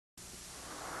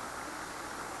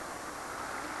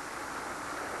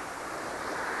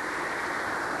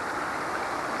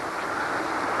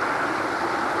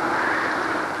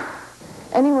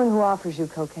Anyone who offers you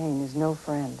cocaine is no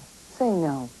friend. Say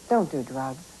no. Don't do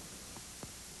drugs.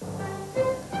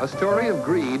 A story of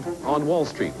greed on Wall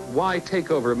Street, why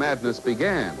takeover madness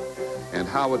began, and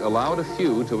how it allowed a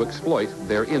few to exploit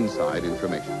their inside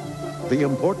information. The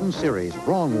important series,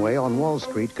 Wrong Way on Wall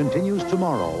Street, continues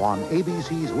tomorrow on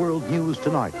ABC's World News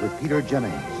Tonight with Peter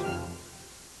Jennings.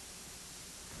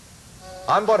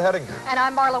 I'm Bud Hedinger. And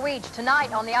I'm Marla Weech.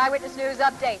 Tonight on the Eyewitness News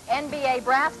Update, NBA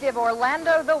brass give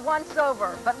Orlando the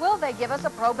once-over. But will they give us a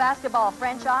pro basketball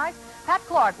franchise? Pat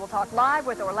Clark will talk live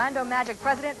with Orlando Magic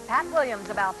president Pat Williams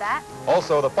about that.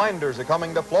 Also, the Finders are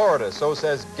coming to Florida, so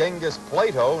says Genghis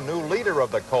Plato, new leader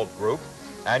of the cult group.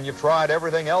 And you've tried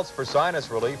everything else for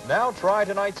sinus relief. Now try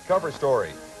tonight's cover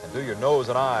story and do your nose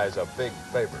and eyes a big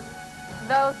favor.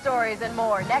 Those stories and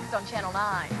more next on Channel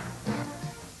 9.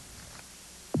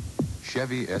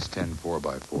 Chevy S10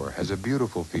 4x4 has a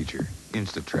beautiful feature,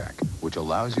 InstaTrack, which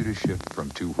allows you to shift from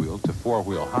two-wheel to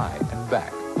four-wheel high and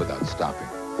back without stopping.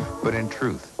 But in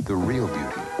truth, the real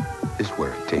beauty is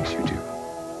where it takes you to.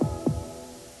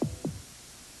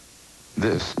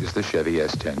 This is the Chevy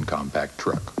S10 compact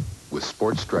truck. With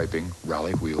sports striping,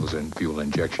 rally wheels, and fuel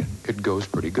injection, it goes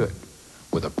pretty good.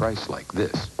 With a price like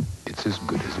this, it's as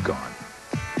good as gone.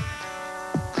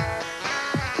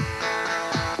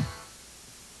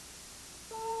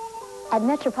 At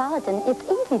Metropolitan, it's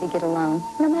easy to get a loan,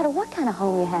 no matter what kind of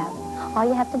home you have. All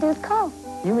you have to do is call.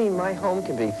 You mean my home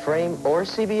can be frame or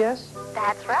CBS?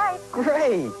 That's right.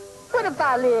 Great. What if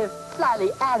I live slightly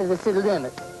out of the city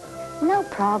limits? No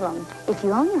problem. If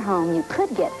you own your home, you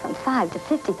could get from $5,000 to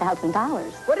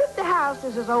 $50,000. What if the house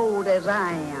is as old as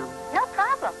I am? No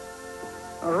problem.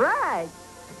 All right.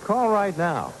 Call right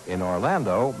now in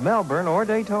Orlando, Melbourne, or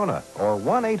Daytona, or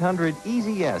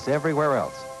 1-800-EASY-YES everywhere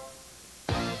else.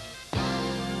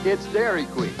 It's Dairy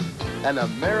Queen, an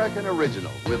American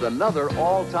original with another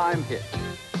all-time hit.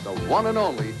 The one and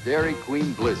only Dairy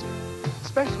Queen Blizzard.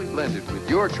 Specially blended with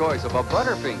your choice of a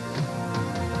Butterfinger,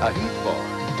 a Heat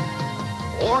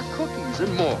Bar, or cookies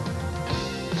and more.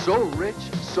 So rich,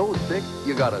 so thick,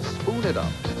 you gotta spoon it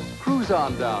up. Cruise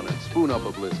on down and spoon up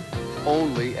a Blizzard.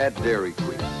 Only at Dairy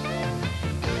Queen.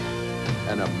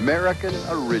 An American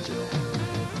original.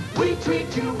 We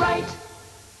treat you right.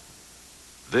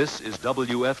 This is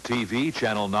WFTV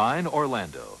Channel 9,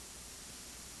 Orlando.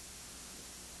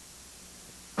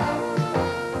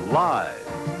 Live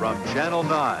from Channel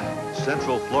 9,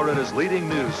 Central Florida's leading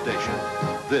news station,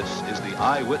 this is the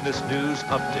Eyewitness News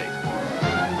Update.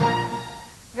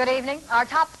 Good evening. Our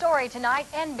top story tonight,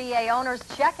 NBA owners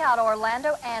check out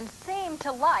Orlando and seem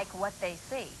to like what they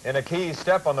see. In a key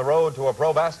step on the road to a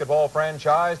pro basketball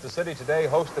franchise, the city today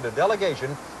hosted a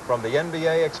delegation from the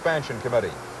NBA Expansion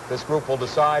Committee. This group will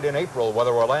decide in April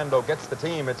whether Orlando gets the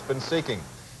team it's been seeking.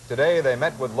 Today, they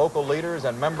met with local leaders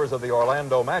and members of the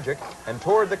Orlando Magic and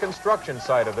toured the construction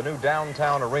site of the new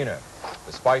downtown arena.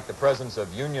 Despite the presence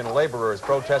of union laborers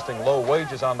protesting low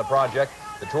wages on the project,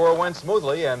 the tour went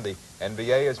smoothly, and the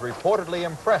NBA is reportedly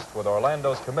impressed with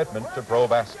Orlando's commitment to pro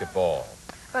basketball.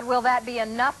 But will that be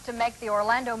enough to make the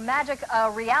Orlando Magic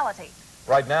a reality?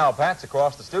 Right now, Pat's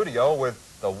across the studio with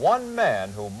the one man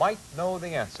who might know the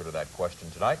answer to that question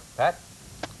tonight. Pat?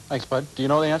 Thanks, Bud. Do you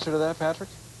know the answer to that, Patrick?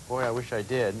 Boy, I wish I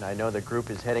did. I know the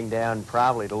group is heading down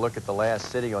probably to look at the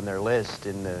last city on their list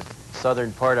in the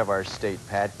southern part of our state,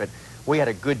 Pat, but we had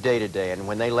a good day today, and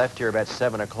when they left here about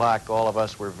 7 o'clock, all of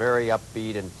us were very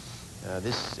upbeat, and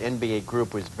this NBA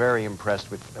group was very impressed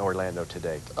with Orlando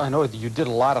today. I know you did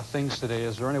a lot of things today.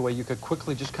 Is there any way you could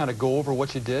quickly just kind of go over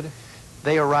what you did?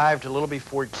 They arrived a little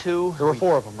before 2. There were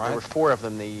 4 of them, right? There were 4 of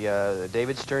them. The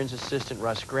David Stern's assistant,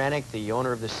 Russ Granick, the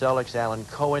owner of the Celtics, Alan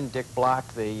Cohen, Dick Block,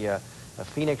 the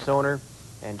Phoenix owner,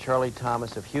 and Charlie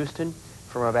Thomas of Houston.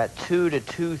 From about 2 to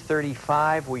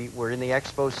 2:35, we were in the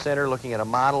Expo Center looking at a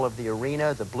model of the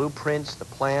arena, the blueprints, the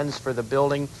plans for the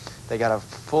building. They got a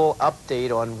full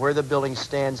update on where the building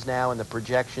stands now and the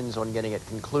projections on getting it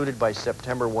concluded by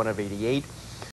September 1 of '88.